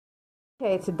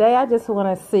Okay, today I just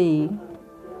want to see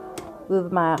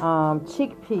with my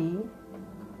chickpea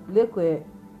liquid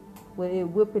will it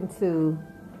whip into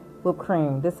whipped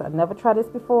cream. I never tried this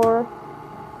before,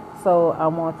 so I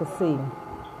want to see.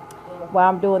 While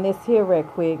I'm doing this here real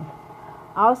quick,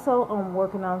 also I'm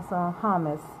working on some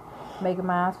hummus, making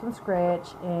mine from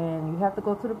scratch, and you have to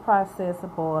go through the process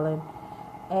of boiling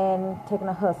and taking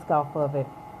the husk off of it.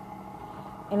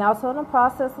 And also in the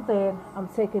process of that, I'm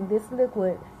taking this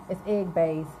liquid, it's egg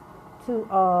based, to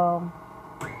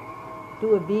do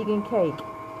a vegan cake.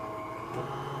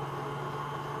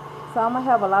 So I'm gonna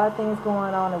have a lot of things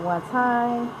going on at one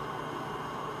time.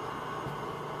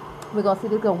 We're gonna see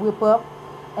this gonna whip up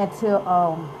until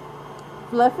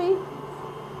fluffy.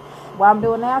 What I'm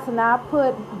doing now, so now I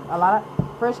put a lot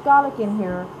of fresh garlic in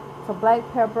here, some black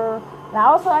pepper.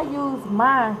 Now also I use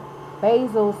my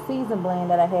basil season blend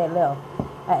that I had left.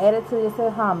 I added to this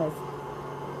hummus,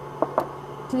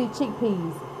 to these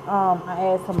chickpeas.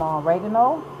 I add some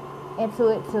oregano into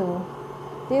it too.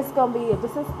 This is gonna be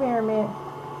just an experiment.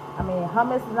 I mean,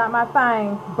 hummus is not my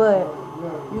thing, but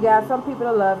you got some people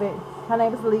that love it. Her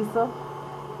name is Lisa,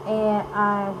 and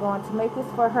I'm going to make this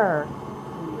for her.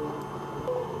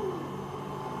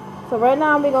 So right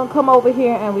now we're gonna come over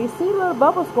here and we see little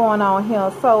bubbles going on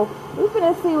here. So we're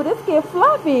gonna see when this get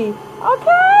fluffy.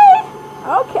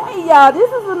 Okay, y'all,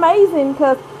 this is amazing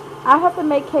because I have to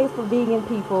make cakes for vegan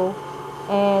people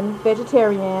and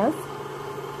vegetarians.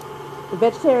 The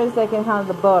vegetarians, they can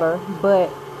handle the butter, but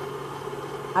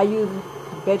I use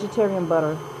vegetarian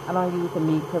butter. I don't use the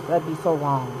meat because that'd be so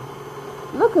wrong.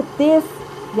 Look at this,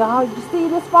 y'all. You see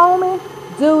this foaming?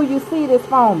 Do you see this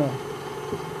foaming?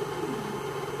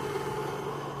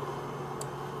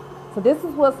 So this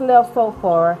is what's left so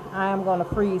far. I am going to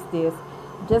freeze this.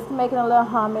 Just making a little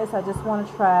hummus. I just want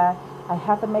to try. I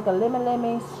have to make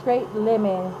a straight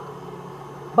lemon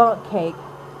bundt cake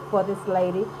for this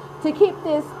lady. To keep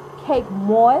this cake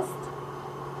moist,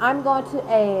 I'm going to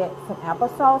add some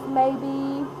applesauce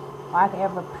maybe. Or I can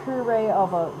have a puree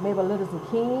of maybe a little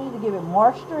zucchini to give it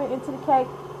moisture into the cake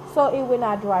so it will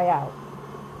not dry out.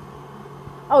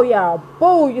 Oh, y'all.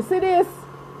 Boo, you see this?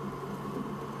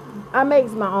 I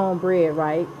make my own bread,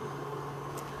 right?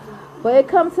 But it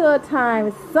comes to a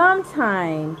time,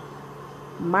 sometime,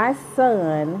 my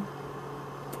son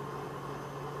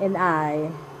and I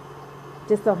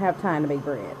just don't have time to make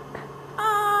bread.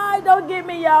 Don't get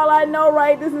me, y'all. I know,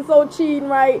 right? This is so cheating,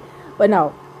 right? But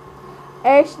no.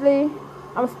 Actually,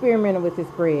 I'm experimenting with this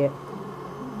bread.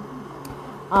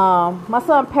 My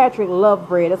son Patrick loves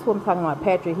bread. That's what I'm talking about,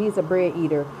 Patrick. He's a bread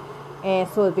eater. And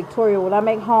so is Victoria. When I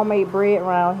make homemade bread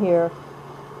around here,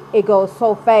 it goes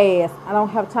so fast. I don't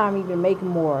have time to even make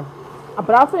more.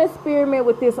 But I'm going to experiment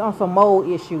with this on some mold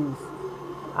issues.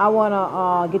 I want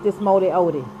to get this moldy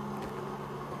oldie.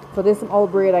 So this is some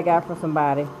old bread I got from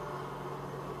somebody.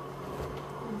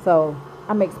 So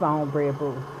I make my own bread,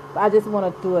 boo. But I just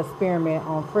want to do an experiment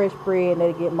on fresh bread,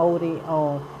 let it get moldy,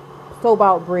 on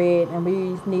store-bought bread, and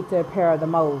we need to prepare the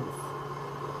molds.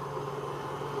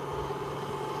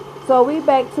 So we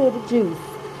back to the juice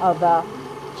of the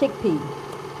chickpea.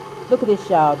 Look at this,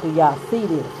 y'all. Do y'all see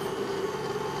this?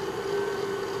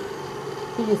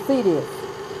 Do you see this?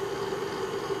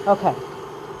 Okay.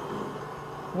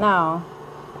 Now,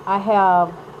 I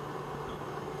have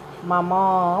my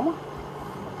mom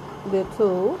did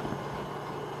too.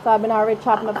 So I've been already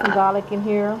chopping up some garlic in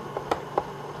here.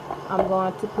 I'm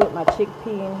going to put my chickpea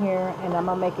in here, and I'm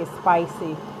going to make it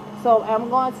spicy. So I'm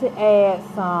going to add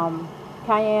some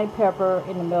cayenne pepper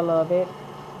in the middle of it,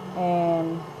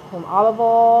 and some olive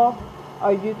oil,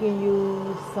 or you can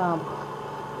use some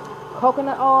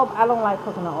coconut oil. I don't like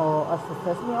coconut oil or some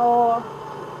sesame oil.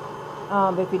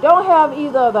 But if you don't have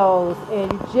either of those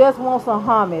and you just want some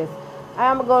hummus,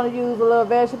 I'm going to use a little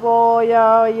vegetable oil,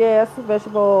 y'all. Yes,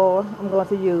 vegetable oil. I'm going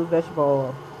to use vegetable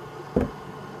oil.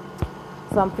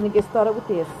 So I'm going to get started with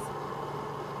this.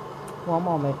 One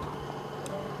moment.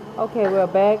 Okay, we're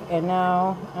back, and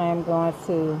now I am going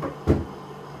to...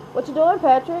 What you doing,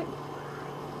 Patrick?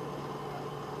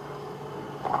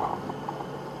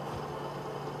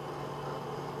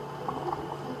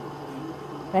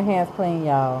 My hand's clean,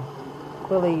 y'all.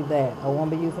 Believe that. I won't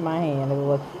be using my hand.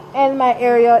 And my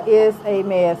area is a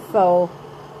mess. So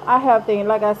I have things,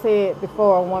 like I said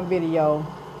before in one video,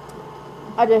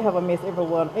 I just have a mess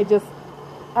everywhere.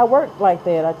 I work like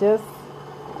that.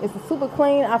 It's super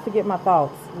clean. I forget my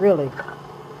thoughts, really.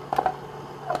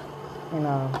 You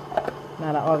know,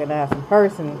 not an organizing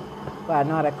person, but I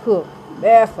know how to cook.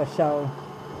 That's for sure.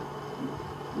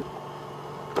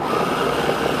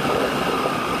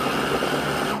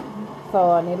 So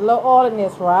I need a little oil in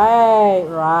this.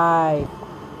 Right.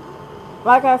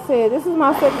 Like I said, this is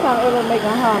my second time ever making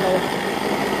hummus.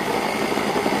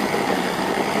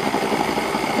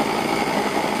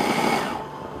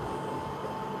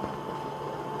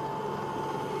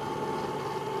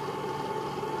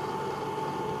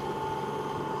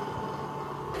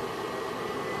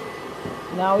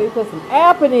 Now we put some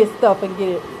apple in this stuff and get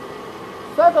it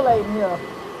circulating here.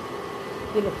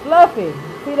 Get it fluffy.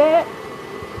 See that?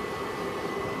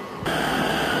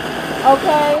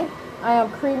 Okay, I am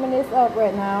creaming this up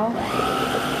right now.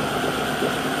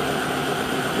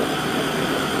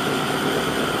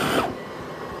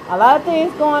 A lot of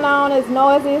things going on. It's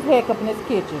noisy as heck up in this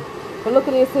kitchen. But look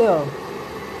at this here.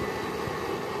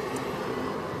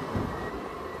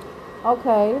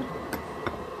 Okay.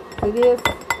 See this?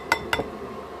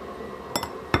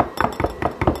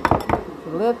 It's a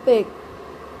little thick.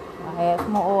 I add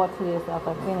some more oil to this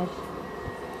after I finish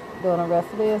doing the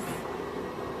rest of this.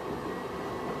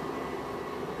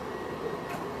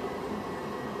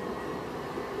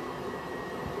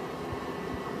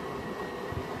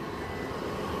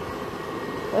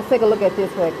 Let's take a look at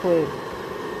this right quick.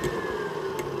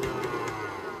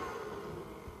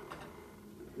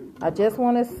 I just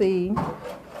want to see,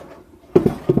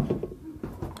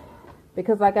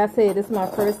 because like I said, this is my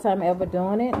first time ever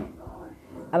doing it.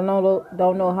 I don't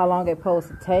know how long it's supposed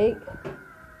to take.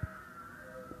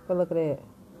 But look at that.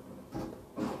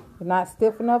 It's not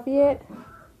stiff enough yet.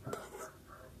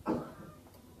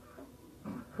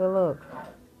 But look.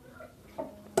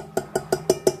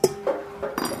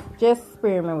 Just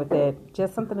experiment with that.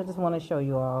 Just something I just want to show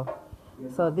you all.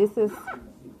 So this is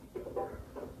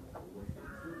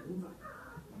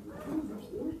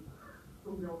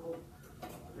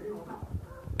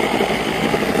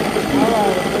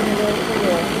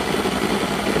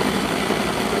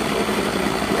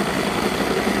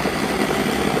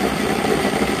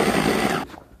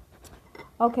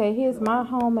okay, here's my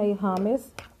homemade hummus.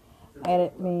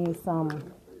 Added me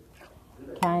some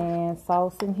cayenne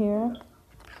sauce in here.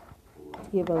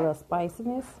 Give it a little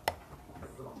spiciness.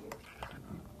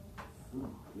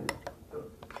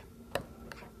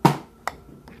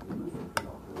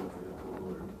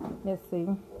 Let's see.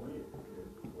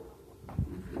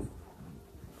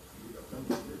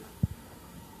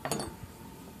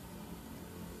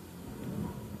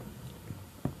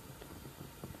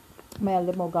 I'm gonna add a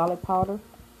little more garlic powder.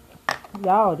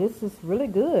 Y'all, this is really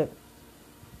good.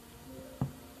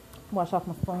 Wash off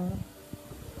my spoon.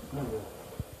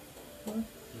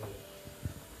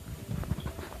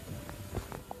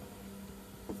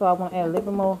 So I want to add a little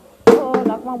bit more. Oh,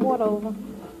 knock my water over. A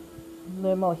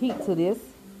little more heat to this.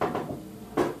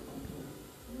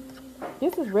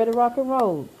 This is ready to rock and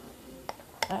roll.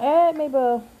 I add maybe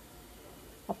a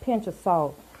pinch of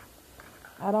salt.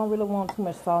 I don't really want too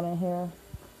much salt in here,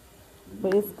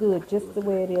 but it's good just the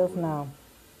way it is now.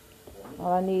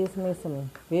 All I need is me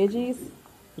some veggies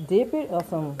to dip it, or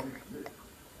some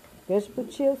vegetable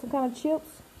chips, some kind of chips.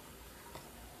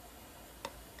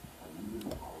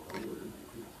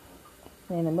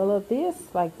 In the middle of this,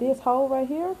 like this hole right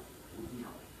here.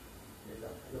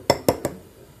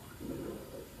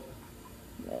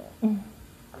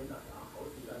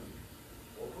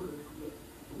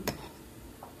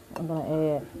 I'm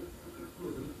gonna add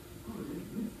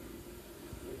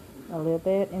a little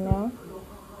bit in there.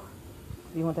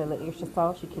 If you want that little extra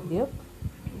sauce, you can dip.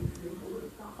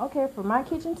 Okay, from my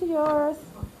kitchen to yours.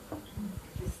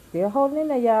 Still holding in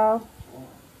there, y'all.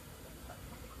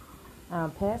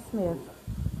 I'm Pat Smith.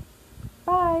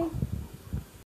 Bye.